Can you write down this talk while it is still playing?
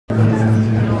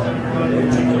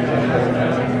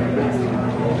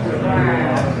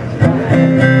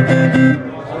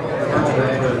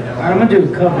gonna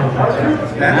do a cover.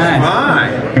 That's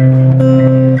fine.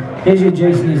 Here's your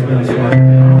Jason Isbell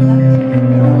song.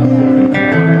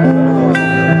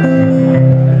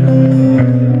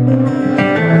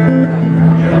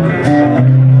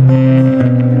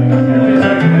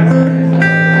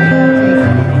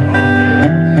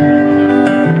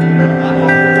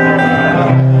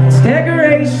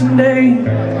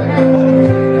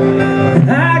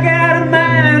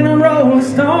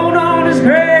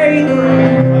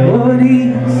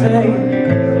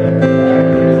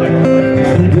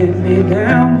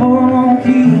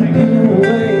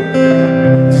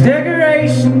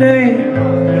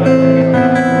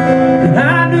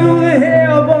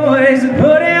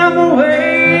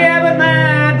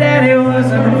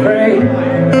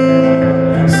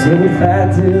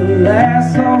 Till the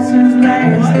last saucer's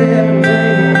last every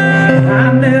day.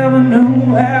 I never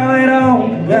knew how it all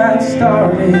got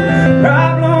started.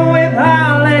 Problem with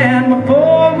Holland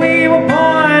before we were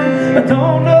born. I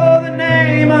don't know the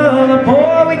name of the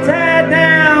boy we tied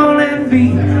down and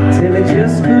beat till he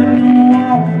just couldn't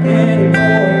walk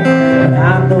anymore. But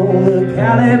I know the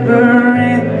caliber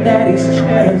in Daddy's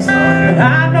chest, and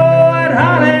I know what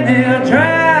Holland he'll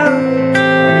drive.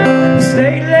 The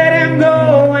state let him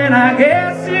go, and I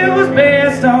guess it was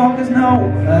best all, 'cause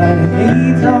nobody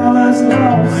needs all us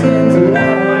lost sins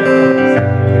alive.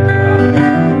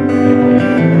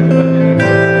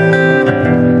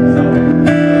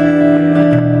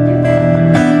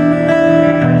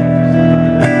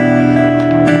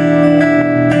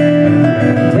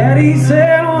 Daddy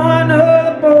said one of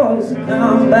the boys would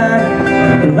come back,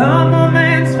 the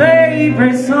lumberman's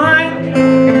favorite son.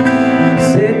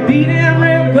 Said beat him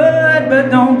real good, but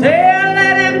don't dare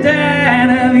let him die.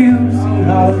 Have you seen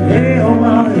all they'll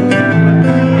run?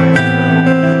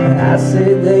 I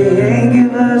said they ain't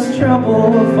give us trouble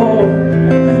before.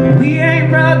 We ain't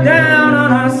brought down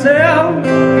on ourselves.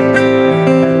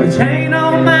 The chain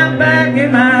on my back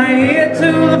and my ear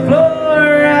to the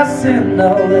floor. I send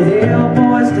all the hell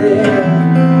boys to hell.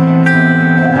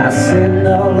 I send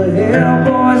all the hell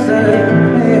boys to hell.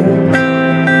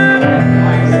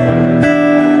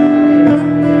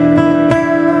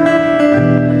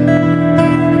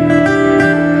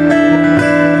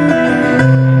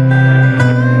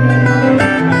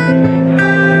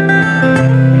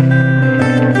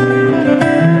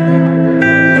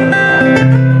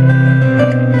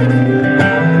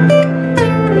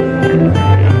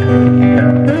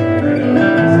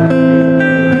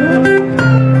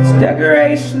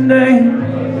 Decoration Day.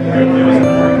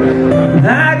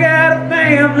 I got a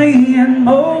family in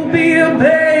Mobile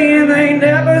Bay, and they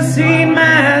never seen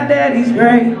my daddy's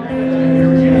grave.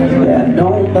 That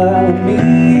don't bother me,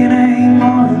 it ain't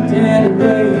Montana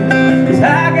grave. 'Cause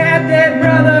I got dead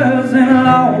brothers in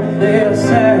Lawndale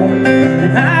South,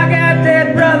 and I got dead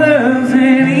brothers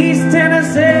in East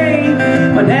Tennessee.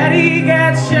 My daddy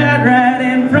got shot right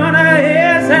in front of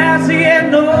his house. He had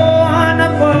no one to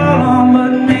fall on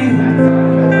but me.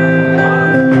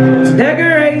 It's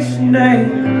Decoration Day,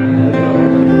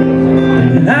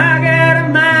 and I got a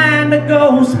mind to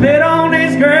go spit on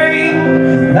his grave.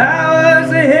 If I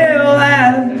was a hill,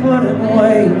 I'd put him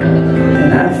away,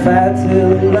 and I'd fight till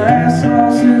the last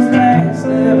horse's last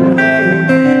every day.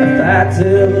 I'd fight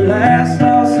till the last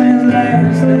horse's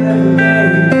last every day.